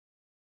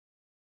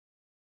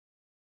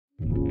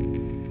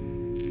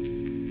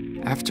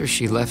After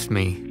she left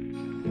me,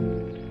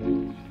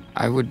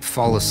 I would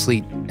fall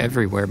asleep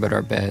everywhere but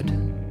our bed.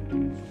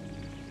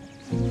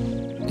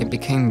 It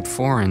became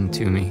foreign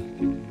to me.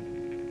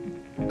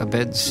 A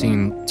bed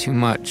seemed too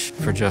much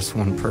for just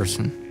one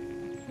person.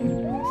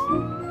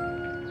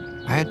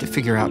 I had to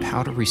figure out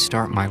how to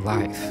restart my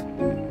life,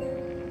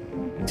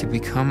 to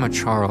become a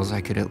Charles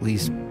I could at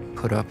least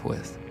put up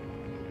with.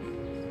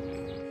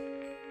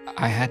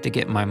 I had to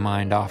get my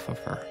mind off of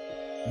her.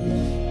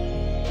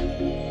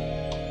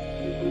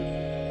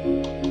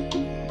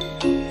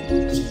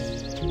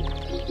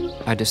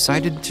 I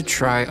decided to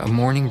try a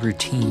morning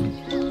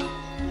routine.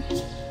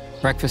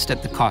 Breakfast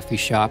at the coffee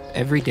shop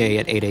every day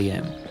at 8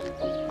 a.m.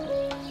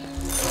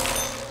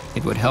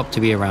 It would help to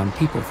be around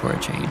people for a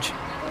change.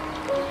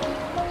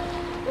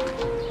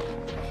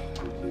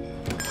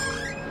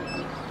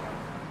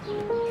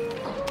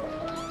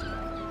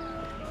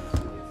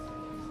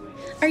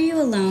 Are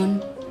you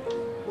alone?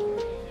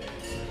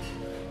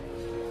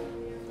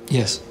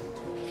 Yes.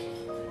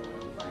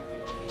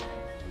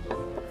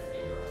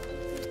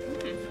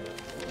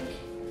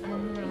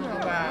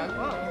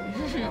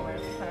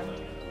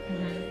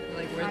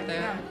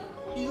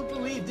 Do you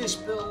believe this,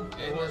 Bill?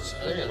 Hey, let's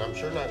say, and I'm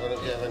sure not going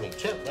to give any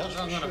tip, that's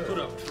I'm for gonna sure. put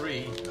up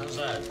 3. How's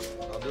that?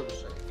 I'll do the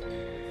same.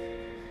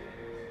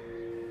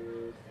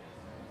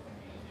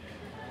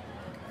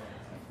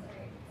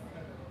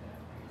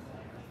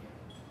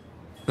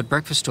 But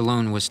breakfast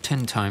alone was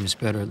 10 times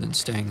better than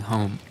staying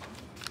home.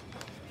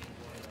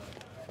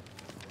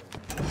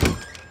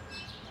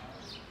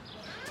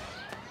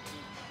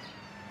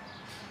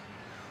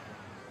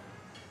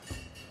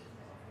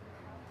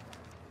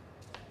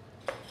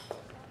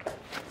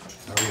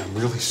 I'm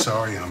really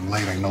sorry I'm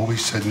late. I know we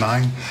said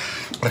 9,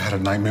 but I had a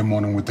nightmare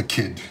morning with the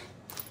kid.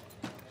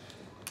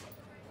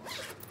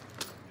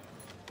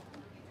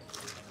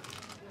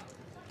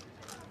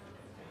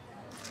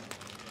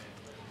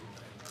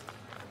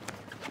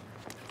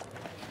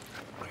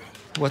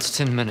 What's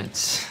 10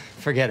 minutes?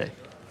 Forget it.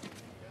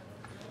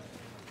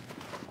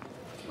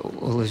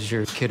 Well, is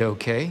your kid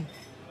okay?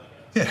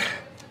 Yeah,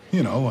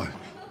 you know,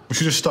 we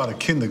should just started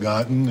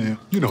kindergarten.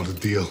 You know the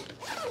deal.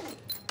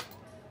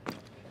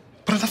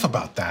 But enough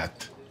about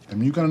that. I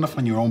mean, you got enough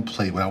on your own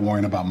plate without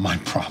worrying about my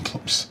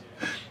problems.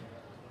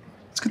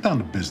 Let's get down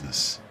to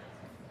business.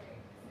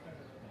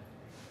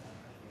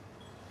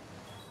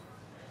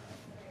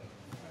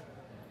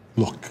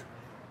 Look,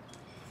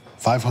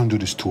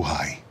 500 is too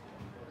high.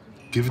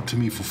 Give it to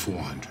me for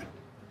 400.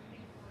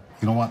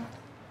 You know what?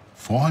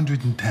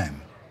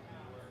 410.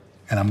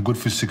 And I'm good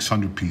for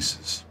 600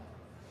 pieces.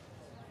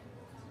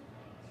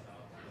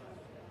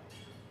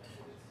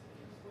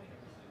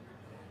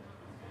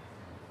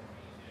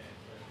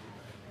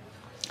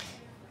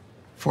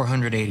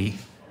 $480.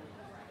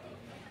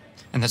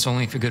 And that's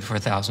only if you're good for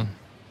 1,000.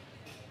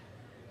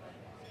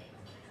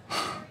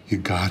 You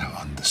gotta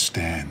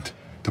understand,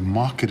 the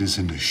market is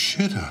in the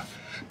shitter.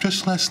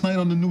 Just last night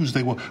on the news,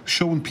 they were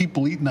showing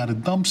people eating out of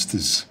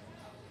dumpsters.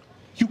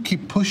 You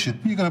keep pushing,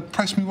 you're gonna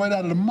price me right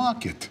out of the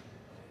market.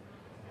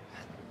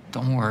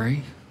 Don't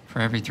worry. For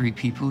every 3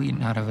 people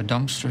eating out of a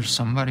dumpster,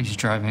 somebody's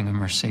driving a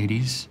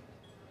Mercedes.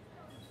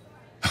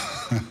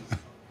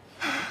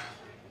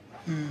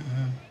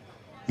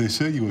 They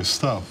say you were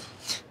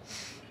stuff.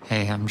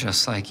 Hey, I'm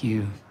just like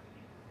you.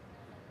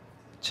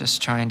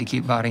 Just trying to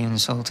keep body and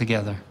soul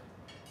together.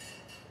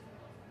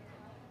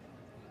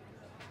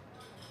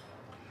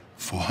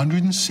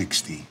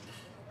 460,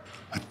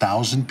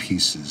 1,000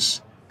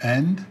 pieces,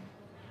 and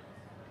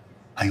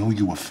I owe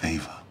you a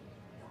favor.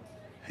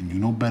 And you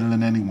know better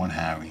than anyone,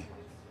 Harry,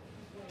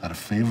 that a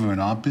favor in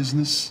our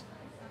business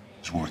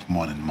is worth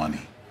more than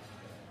money.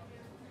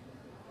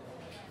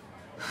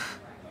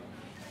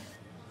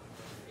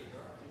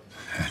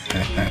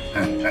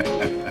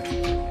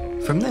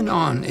 From then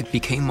on, it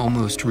became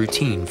almost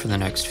routine for the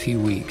next few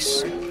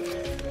weeks.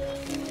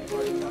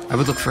 I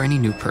would look for any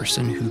new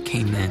person who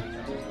came in,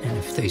 and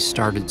if they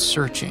started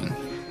searching,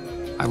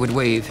 I would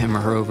wave him or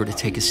her over to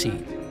take a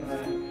seat.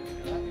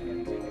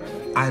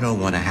 I don't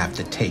want to have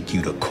to take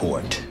you to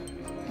court.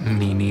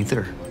 Me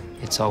neither.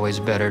 It's always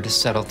better to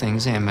settle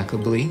things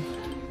amicably.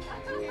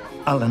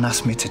 Alan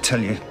asked me to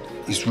tell you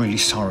he's really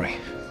sorry.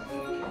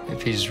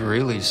 If he's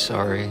really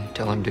sorry,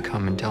 tell him to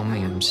come and tell me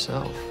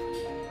himself.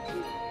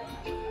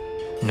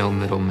 No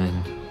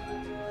middlemen.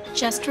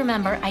 Just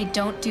remember, I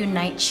don't do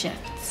night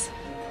shifts.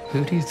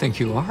 Who do you think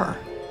you are?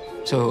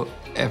 So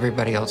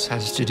everybody else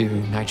has to do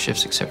night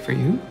shifts except for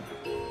you?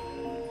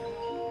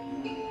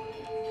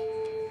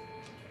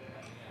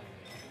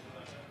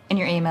 In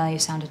your email, you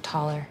sounded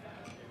taller.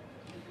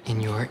 In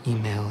your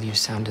email, you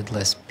sounded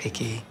less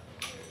picky.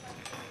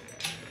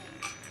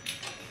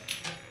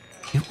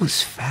 It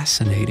was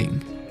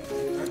fascinating.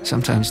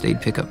 Sometimes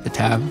they'd pick up the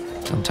tab,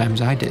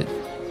 sometimes I did.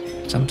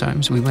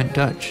 Sometimes we went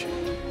Dutch.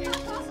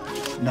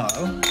 No.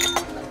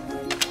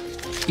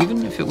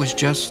 Even if it was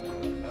just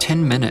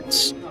 10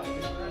 minutes,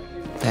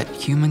 that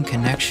human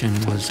connection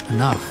was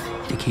enough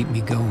to keep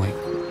me going.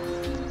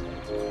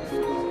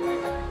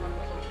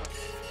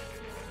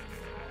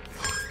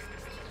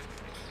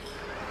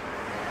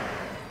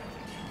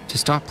 To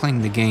stop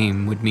playing the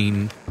game would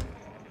mean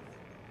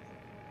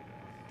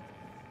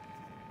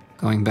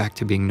going back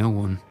to being no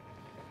one.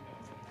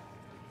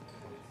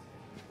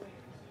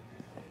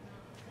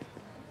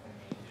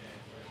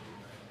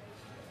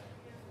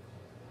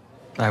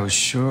 I was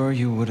sure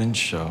you wouldn't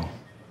show.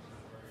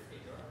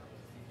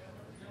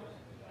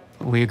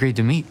 We agreed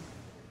to meet.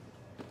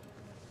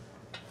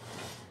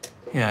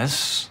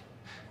 Yes,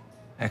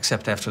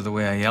 except after the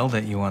way I yelled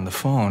at you on the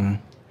phone,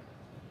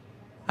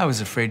 I was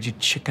afraid you'd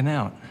chicken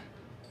out.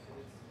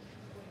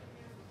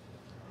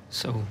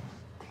 So,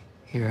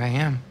 here I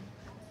am.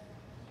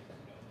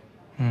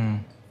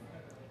 I'm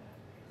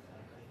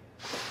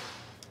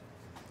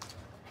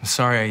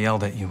sorry I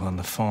yelled at you on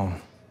the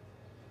phone.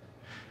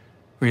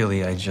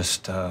 Really, I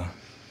just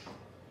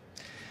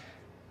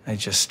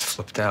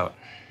flipped out.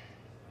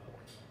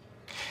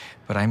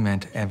 But I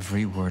meant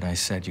every word I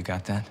said. You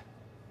got that?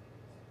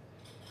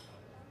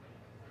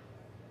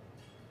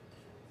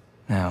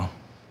 Now,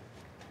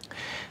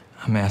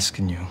 I'm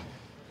asking you,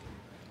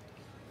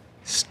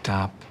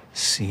 stop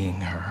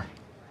seeing her.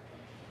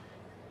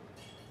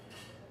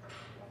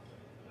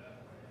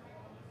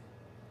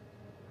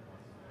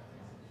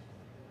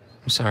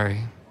 I'm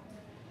sorry.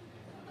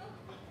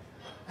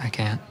 I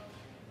can't.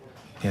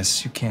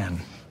 Yes, you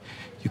can.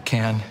 You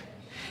can,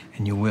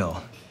 and you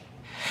will.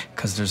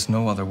 'Cause there's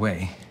no other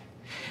way.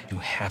 You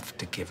have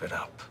to give it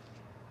up.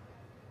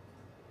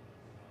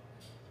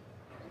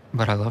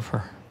 But I love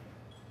her.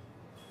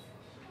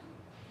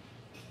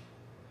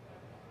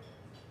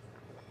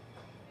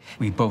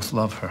 We both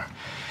love her,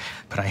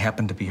 but I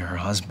happen to be her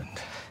husband,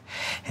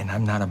 and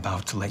I'm not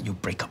about to let you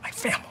break up my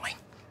family.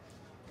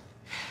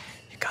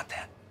 You got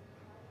that?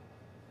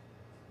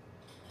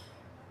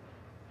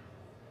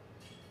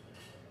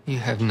 You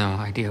have no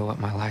idea what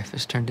my life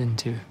has turned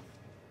into.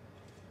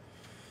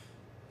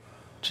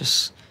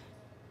 Just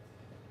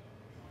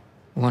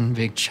one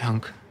big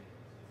chunk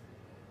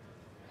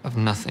of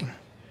nothing.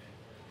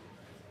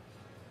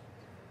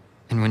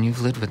 And when you've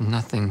lived with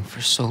nothing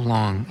for so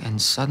long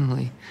and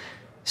suddenly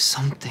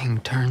something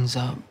turns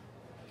up,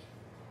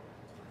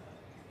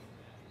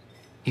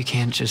 you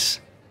can't just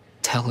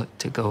tell it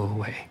to go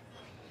away.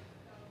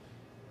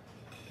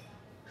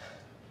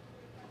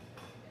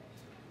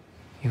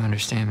 You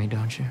understand me,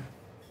 don't you?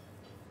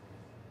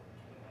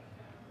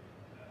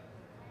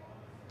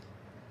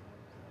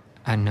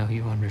 I know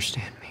you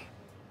understand me.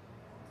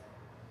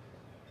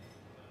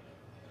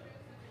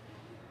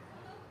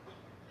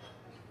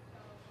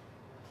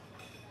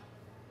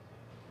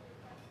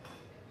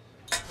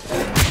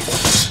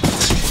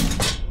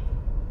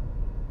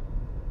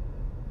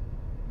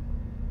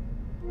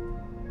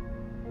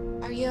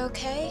 Are you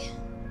okay?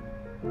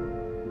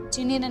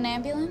 Do you need an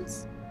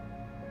ambulance?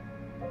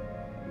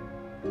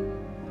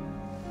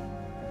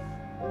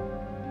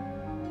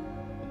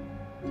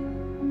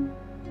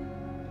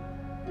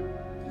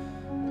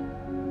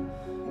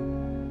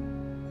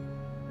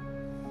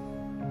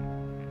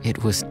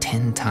 It was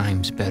 10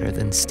 times better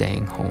than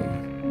staying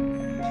home.